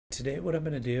Today what I'm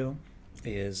going to do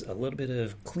is a little bit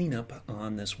of cleanup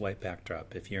on this white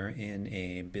backdrop. If you're in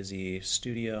a busy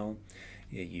studio,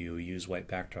 you use white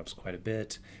backdrops quite a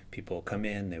bit. People come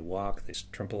in, they walk, they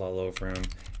trample all over them,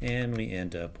 and we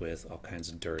end up with all kinds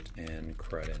of dirt and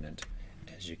crud in it,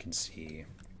 as you can see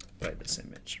by this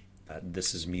image.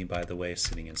 This is me, by the way,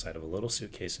 sitting inside of a little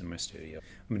suitcase in my studio.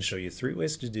 I'm going to show you 3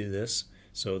 ways to do this.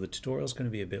 So the tutorial is going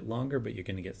to be a bit longer, but you're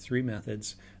going to get 3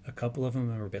 methods. A couple of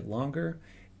them are a bit longer,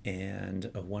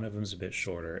 and one of them is a bit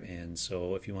shorter. And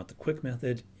so if you want the quick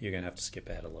method, you're going to have to skip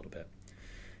ahead a little bit.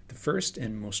 The first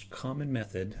and most common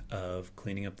method of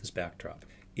cleaning up this backdrop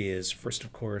is first,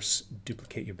 of course,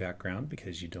 duplicate your background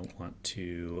because you don't want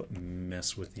to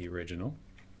mess with the original.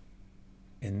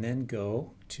 And then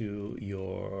go to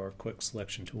your quick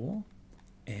selection tool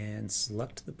and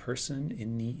select the person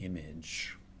in the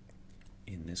image.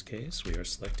 In this case, we are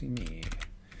selecting me.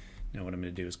 Now what I'm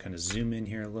going to do is kind of zoom in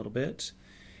here a little bit,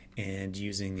 and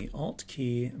using the Alt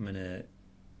key, I'm going to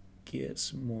get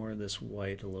some more of this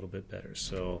white a little bit better.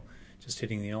 So just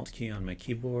hitting the Alt key on my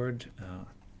keyboard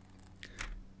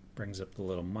brings up the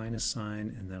little minus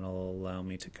sign, and that'll allow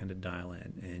me to kind of dial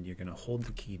in. And you're going to hold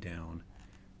the key down.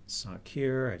 Sock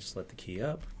here, I just let the key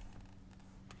up,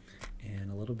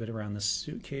 and a little bit around the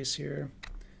suitcase here.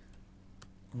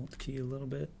 Alt key a little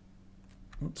bit.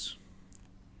 Oops.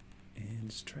 And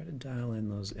just try to dial in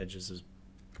those edges as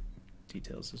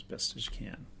details as best as you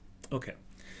can. Okay,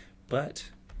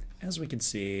 but as we can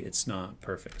see, it's not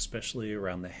perfect, especially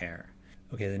around the hair.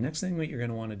 Okay, the next thing that you're going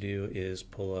to want to do is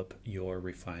pull up your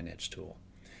Refine Edge tool.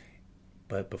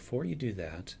 But before you do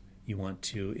that, you want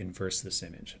to inverse this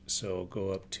image. So go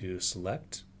up to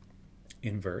Select,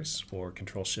 Inverse, or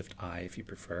Control-Shift-I if you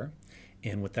prefer.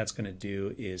 And what that's going to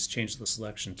do is change the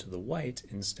selection to the white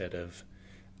instead of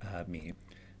me.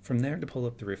 From there, to pull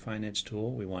up the Refine Edge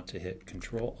tool, we want to hit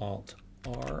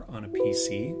Control-Alt-R on a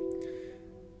PC.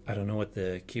 I don't know what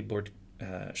the keyboard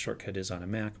shortcut is on a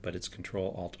Mac, but it's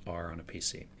Control-Alt-R on a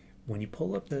PC. When you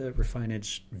pull up the Refine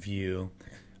Edge view,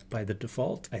 by the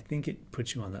default, I think it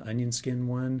puts you on the onion skin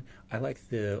one. I like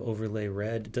the overlay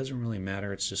red. It doesn't really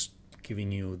matter. It's just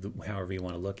giving you however you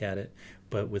want to look at it.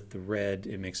 But with the red,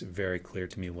 it makes it very clear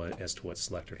to me as to what's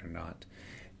selected or not.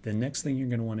 The next thing you're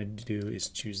going to want to do is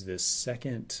choose this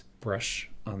second brush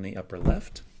on the upper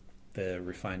left, the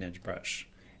Refine Edge brush.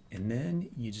 And then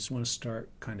you just want to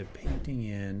start kind of painting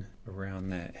in around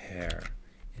that hair.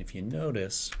 And if you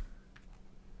notice,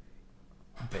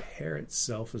 the hair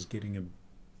itself is getting a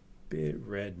bit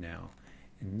red now,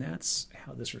 and that's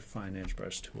how this Refine Edge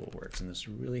brush tool works. And this is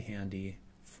really handy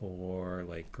for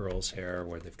like girls' hair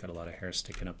where they've got a lot of hair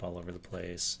sticking up all over the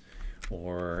place,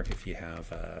 or if you have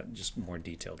just more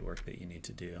detailed work that you need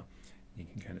to do. You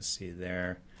can kind of see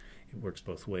there it works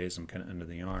both ways. I'm kind of under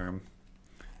the arm,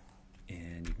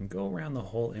 and you can go around the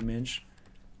whole image.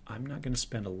 I'm not going to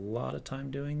spend a lot of time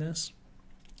doing this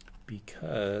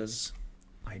because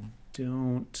I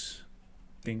don't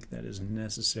think that is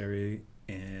necessary,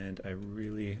 and I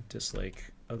really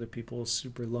dislike other people's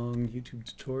super long YouTube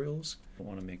tutorials. I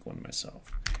want to make one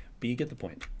myself, but you get the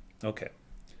point. Okay,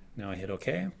 now I hit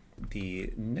OK.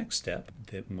 The next step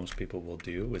that most people will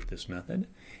do with this method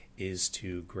is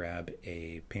to grab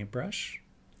a paintbrush.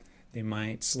 They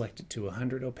might select it to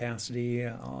 100 opacity.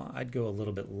 I'd go a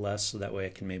little bit less, so that way I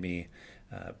can maybe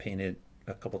paint it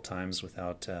a couple times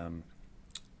without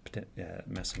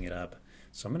messing it up.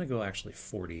 So I'm going to go actually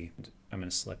 40. I'm going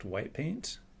to select white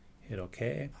paint, hit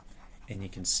OK, and you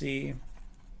can see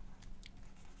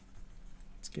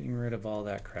it's getting rid of all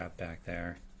that crap back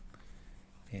there.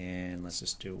 And let's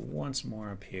just do once more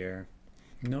up here.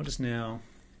 Notice now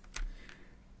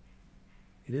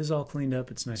it is all cleaned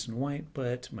up, it's nice and white,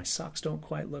 but my socks don't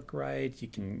quite look right.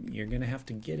 You're going to have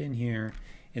to get in here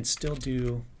and still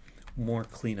do more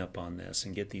cleanup on this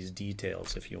and get these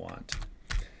details if you want.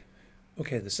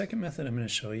 Okay, the second method I'm going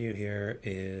to show you here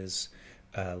is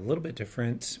a little bit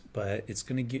different, but it's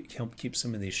going to help keep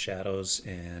some of these shadows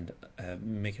and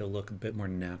make it look a bit more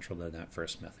natural than that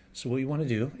first method. So what you want to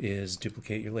do is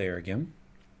duplicate your layer again,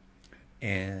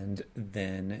 and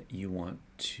then you want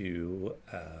to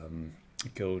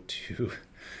go to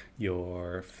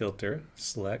your filter,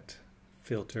 select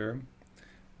filter,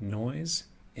 noise,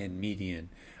 and median.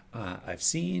 I've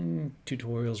seen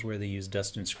tutorials where they use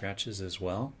dust and scratches as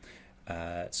well.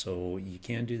 So you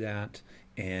can do that,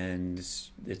 and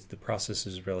the process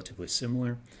is relatively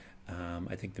similar.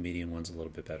 I think the median one's a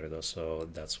little bit better though, so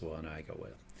that's one I go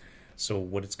with. So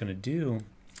what it's going to do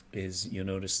is you'll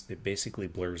notice it basically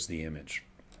blurs the image.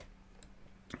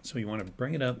 So you want to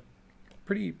bring it up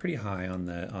pretty high on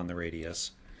the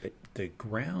radius. The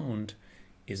ground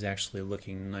is actually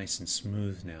looking nice and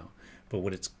smooth now. But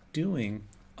what it's doing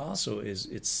also is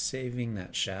it's saving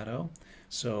that shadow,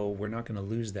 so we're not going to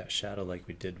lose that shadow like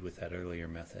we did with that earlier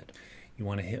method. You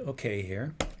want to hit OK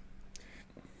here.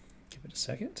 Give it a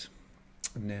second.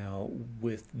 Now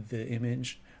with the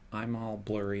image, I'm all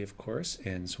blurry, of course,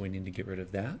 and so we need to get rid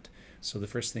of that. So the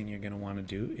first thing you're going to want to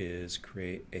do is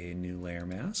create a new layer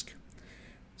mask.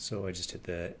 So I just hit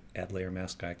the Add Layer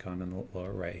Mask icon in the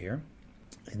lower right here.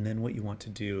 And then what you want to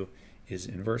do is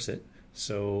inverse it.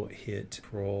 So hit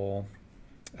Control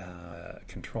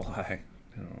I.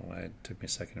 I don't know why it took me a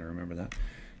second to remember that.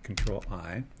 Control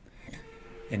I.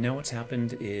 And now what's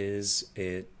happened is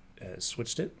it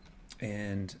switched it.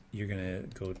 And you're going to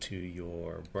go to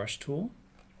your brush tool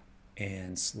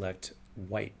and select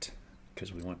white,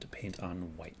 because we want to paint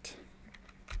on white.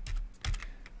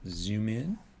 Zoom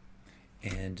in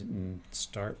and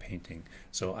start painting.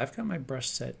 So I've got my brush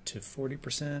set to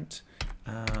 40%.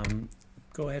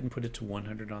 Go ahead and put it to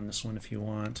 100 on this one if you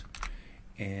want.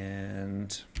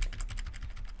 And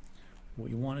what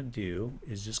you want to do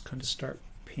is just kind of start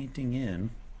painting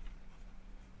in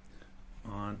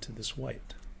onto this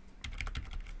white.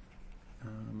 I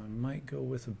might go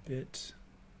with a bit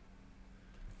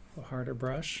of a harder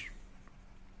brush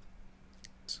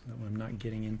so that I'm not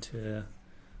getting into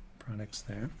products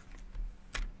there.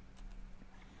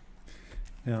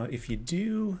 Now if you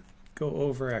do go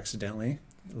over accidentally,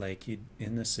 like you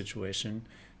in this situation,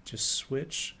 just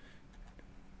switch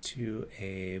to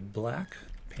a black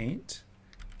paint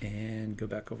and go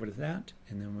back over to that,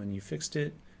 and then when you fixed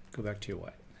it, go back to your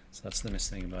white. So that's the nice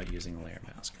thing about using a layer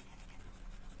mask.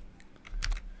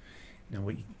 Now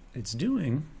what it's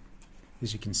doing,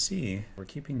 as you can see, we're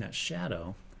keeping that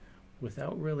shadow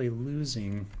without really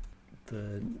losing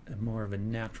the more of a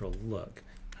natural look.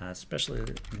 Especially,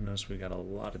 you notice we got a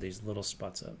lot of these little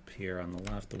spots up here on the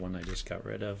left, the one I just got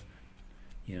rid of.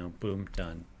 You know, boom,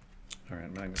 done. All right,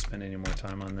 I'm not going to spend any more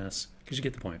time on this because you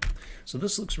get the point. So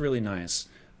this looks really nice.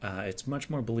 It's much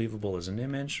more believable as an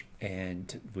image,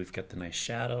 and we've got the nice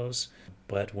shadows.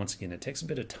 But once again, it takes a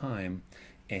bit of time.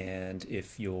 And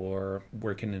if you're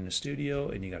working in a studio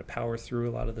and you got to power through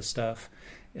a lot of the stuff,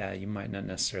 you might not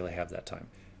necessarily have that time.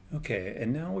 Okay,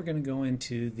 and now we're going to go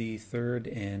into the third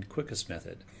and quickest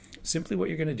method. Simply what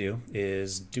you're going to do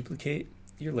is duplicate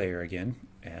your layer again,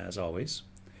 as always.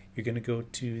 You're going to go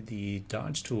to the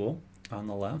Dodge tool on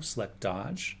the left, select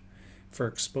Dodge. For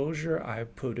exposure, I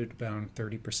put it about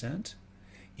 30%.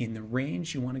 In the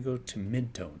range, you want to go to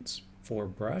midtones. For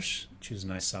brush, choose a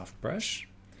nice soft brush,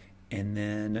 and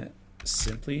then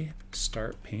simply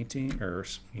start painting, or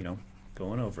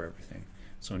going over everything.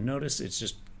 So notice it's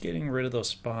just getting rid of those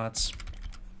spots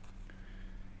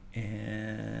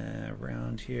and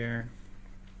around here.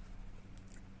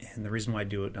 And the reason why I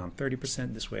do it on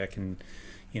 30%, this way I can,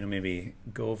 maybe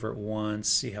go over it once,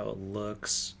 see how it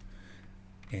looks,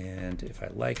 and if I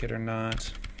like it or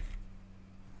not.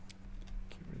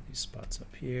 Get rid of these spots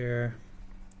up here.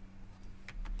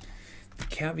 The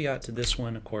caveat to this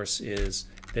one, of course, is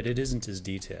that it isn't as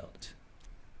detailed.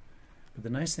 But the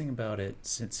nice thing about it,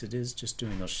 since it is just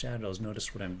doing those shadows,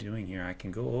 notice what I'm doing here. I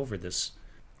can go over this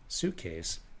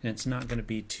suitcase, and it's not going to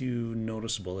be too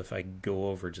noticeable if I go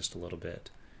over just a little bit.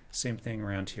 Same thing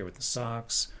around here with the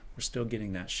socks. We're still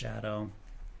getting that shadow,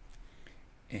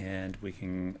 and we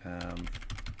can kind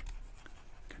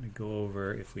of go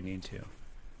over if we need to.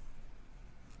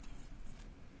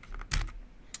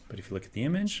 But if you look at the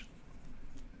image,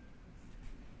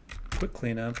 quick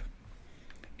cleanup,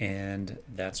 and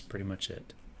that's pretty much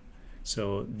it.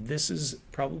 So this is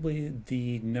probably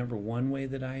the #1 way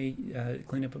that I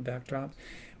clean up a backdrop,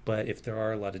 but if there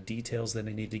are a lot of details that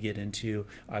I need to get into,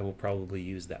 I will probably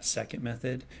use that second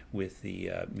method with the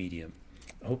medium.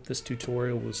 I hope this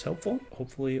tutorial was helpful.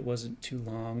 Hopefully it wasn't too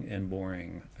long and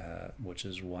boring, which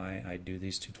is why I do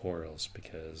these tutorials,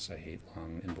 because I hate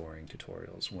long and boring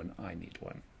tutorials when I need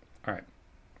one. All right.